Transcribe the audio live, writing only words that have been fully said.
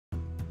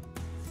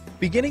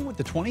Beginning with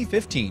the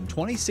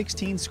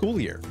 2015-2016 school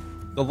year,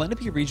 the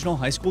Lenape Regional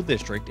High School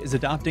District is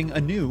adopting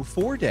a new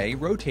 4-day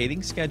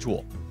rotating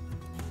schedule.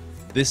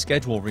 This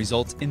schedule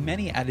results in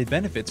many added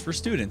benefits for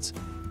students,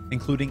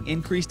 including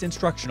increased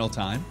instructional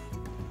time,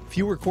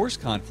 fewer course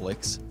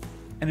conflicts,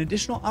 and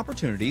additional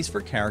opportunities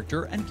for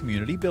character and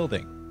community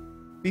building.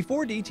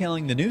 Before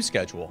detailing the new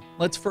schedule,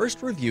 let's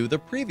first review the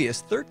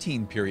previous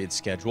 13-period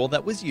schedule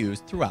that was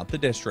used throughout the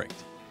district.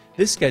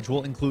 This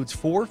schedule includes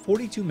 4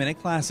 42-minute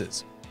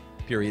classes,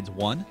 periods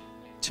 1,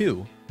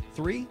 2,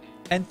 3,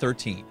 and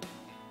 13.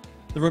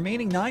 The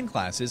remaining 9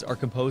 classes are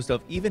composed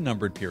of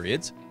even-numbered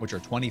periods, which are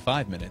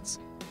 25 minutes,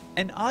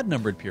 and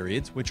odd-numbered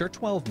periods, which are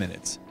 12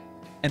 minutes,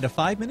 and a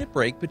 5-minute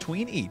break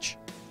between each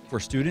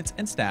for students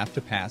and staff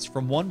to pass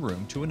from one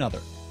room to another.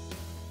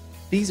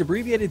 These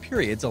abbreviated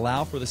periods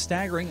allow for the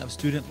staggering of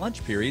student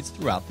lunch periods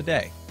throughout the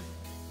day.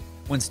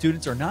 When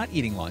students are not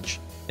eating lunch,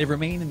 they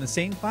remain in the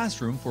same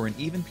classroom for an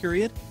even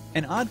period,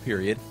 an odd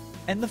period,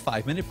 and the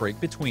 5-minute break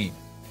between.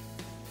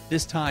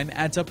 This time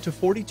adds up to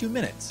 42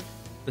 minutes,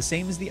 the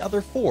same as the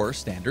other 4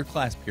 standard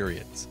class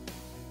periods.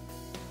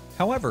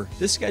 However,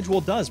 this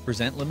schedule does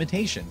present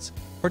limitations,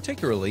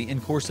 particularly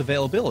in course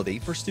availability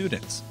for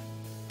students.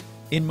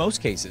 In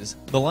most cases,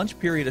 the lunch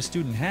period a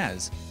student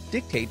has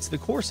dictates the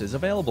courses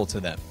available to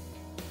them.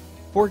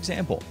 For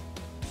example,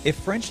 if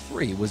French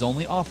 3 was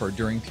only offered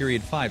during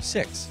period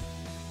 5-6,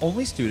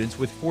 only students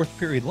with 4th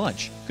period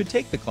lunch could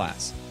take the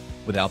class,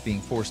 without being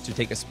forced to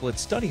take a split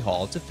study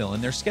hall to fill in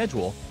their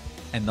schedule,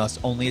 and thus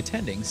only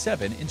attending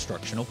 7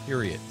 instructional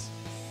periods.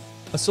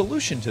 A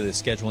solution to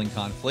this scheduling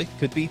conflict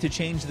could be to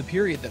change the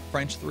period that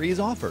French 3 is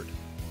offered,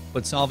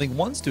 but solving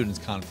one student's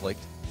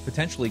conflict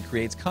potentially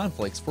creates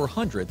conflicts for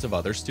hundreds of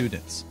other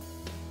students.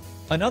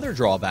 Another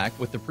drawback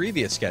with the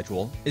previous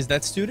schedule is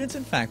that students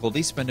and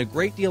faculty spend a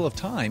great deal of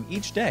time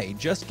each day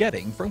just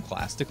getting from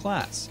class to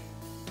class.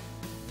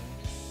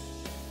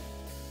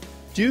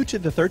 Due to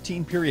the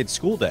 13-period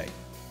school day,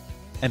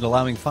 and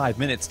allowing 5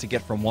 minutes to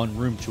get from one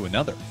room to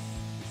another,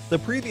 the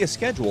previous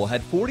schedule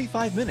had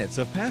 45 minutes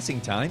of passing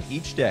time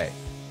each day.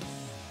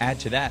 Add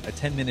to that a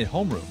 10-minute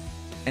homeroom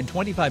and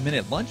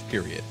 25-minute lunch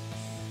period,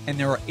 and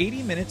there are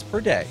 80 minutes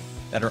per day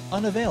that are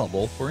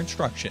unavailable for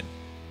instruction.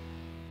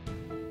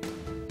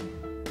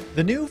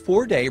 The new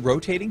 4-day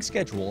rotating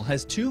schedule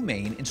has 2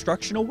 main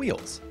instructional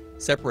wheels,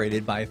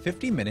 separated by a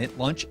 50-minute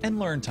lunch and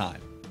learn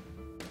time.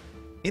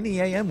 In the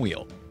AM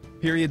wheel,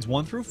 periods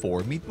 1 through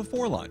 4 meet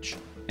before lunch,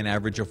 an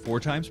average of 4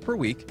 times per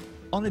week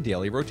on a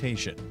daily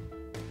rotation.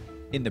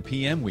 In the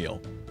PM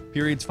wheel,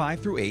 periods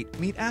 5 through 8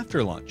 meet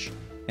after lunch,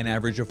 an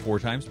average of 4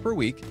 times per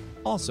week,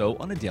 also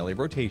on a daily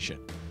rotation.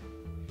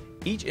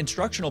 Each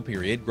instructional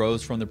period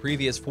grows from the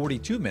previous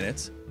 42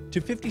 minutes to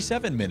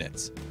 57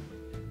 minutes.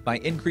 By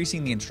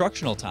increasing the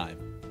instructional time,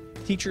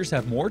 teachers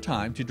have more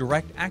time to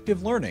direct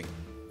active learning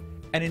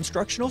and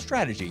instructional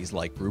strategies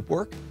like group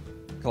work,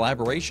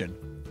 collaboration,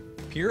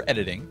 peer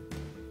editing,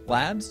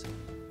 labs,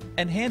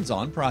 and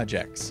hands-on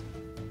projects.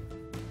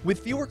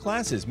 With fewer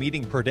classes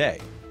meeting per day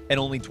and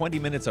only 20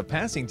 minutes of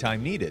passing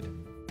time needed,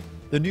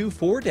 the new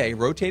 4-day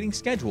rotating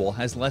schedule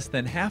has less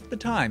than half the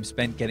time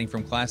spent getting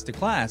from class to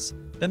class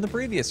than the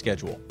previous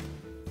schedule,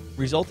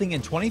 resulting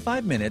in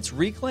 25 minutes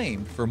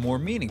reclaimed for more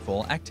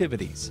meaningful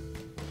activities.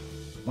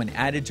 When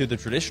added to the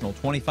traditional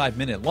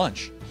 25-minute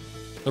lunch,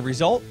 the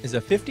result is a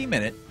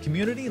 50-minute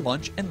community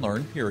lunch and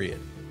learn period.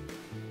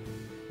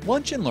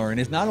 Lunch and learn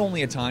is not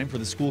only a time for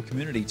the school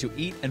community to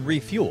eat and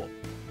refuel,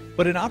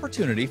 but an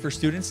opportunity for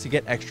students to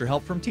get extra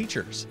help from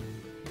teachers,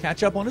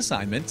 catch up on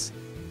assignments,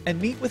 and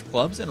meet with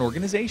clubs and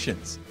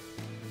organizations.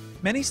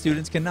 Many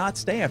students cannot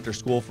stay after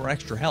school for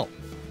extra help,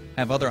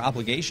 have other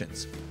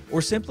obligations,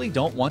 or simply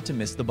don't want to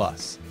miss the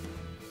bus.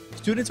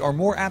 Students are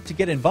more apt to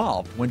get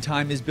involved when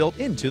time is built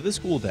into the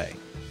school day.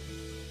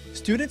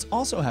 Students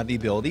also have the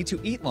ability to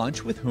eat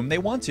lunch with whom they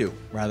want to,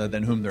 rather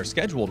than whom they're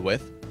scheduled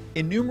with,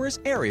 in numerous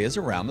areas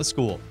around the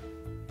school.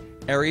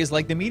 Areas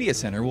like the Media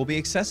Center will be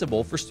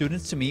accessible for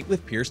students to meet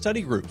with peer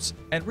study groups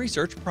and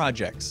research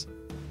projects.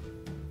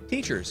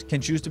 Teachers can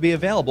choose to be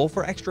available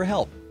for extra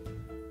help.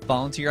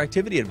 Volunteer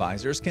activity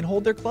advisors can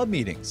hold their club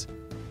meetings.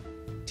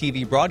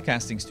 TV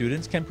broadcasting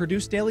students can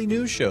produce daily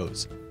news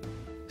shows.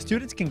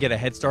 Students can get a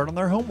head start on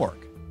their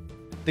homework.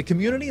 The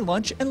community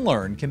lunch and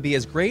learn can be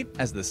as great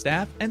as the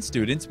staff and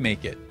students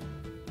make it.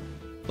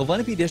 The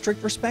Lenape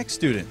District respects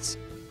students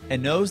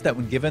and knows that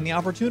when given the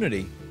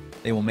opportunity,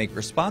 they will make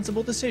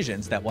responsible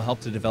decisions that will help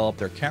to develop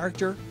their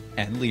character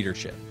and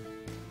leadership.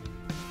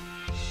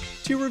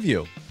 To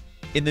review,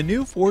 in the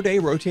new 4-day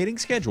rotating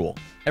schedule,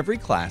 every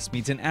class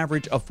meets an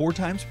average of 4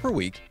 times per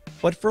week,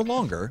 but for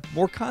longer,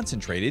 more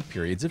concentrated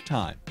periods of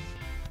time.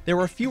 There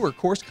are fewer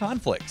course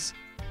conflicts,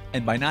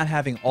 and by not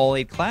having all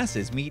 8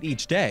 classes meet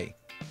each day,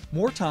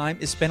 more time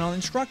is spent on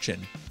instruction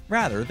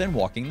rather than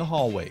walking the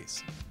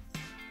hallways.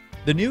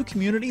 The new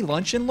community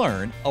lunch and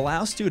learn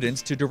allows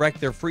students to direct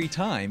their free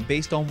time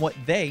based on what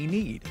they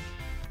need.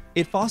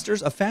 It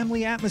fosters a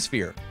family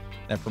atmosphere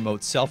that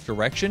promotes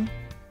self-direction,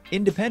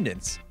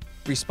 independence,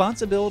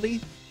 responsibility,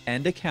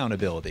 and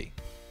accountability.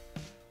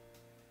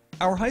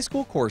 Our high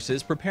school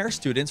courses prepare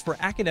students for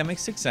academic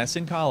success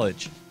in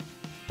college.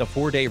 The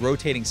 4-day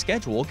rotating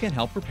schedule can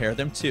help prepare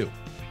them too.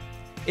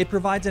 It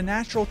provides a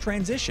natural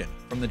transition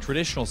from the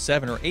traditional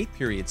 7 or 8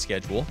 period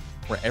schedule,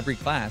 where every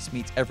class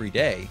meets every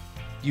day,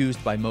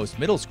 used by most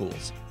middle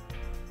schools,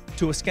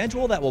 to a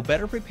schedule that will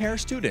better prepare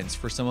students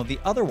for some of the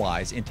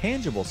otherwise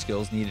intangible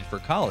skills needed for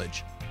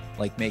college,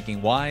 like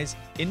making wise,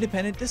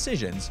 independent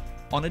decisions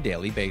on a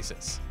daily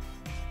basis.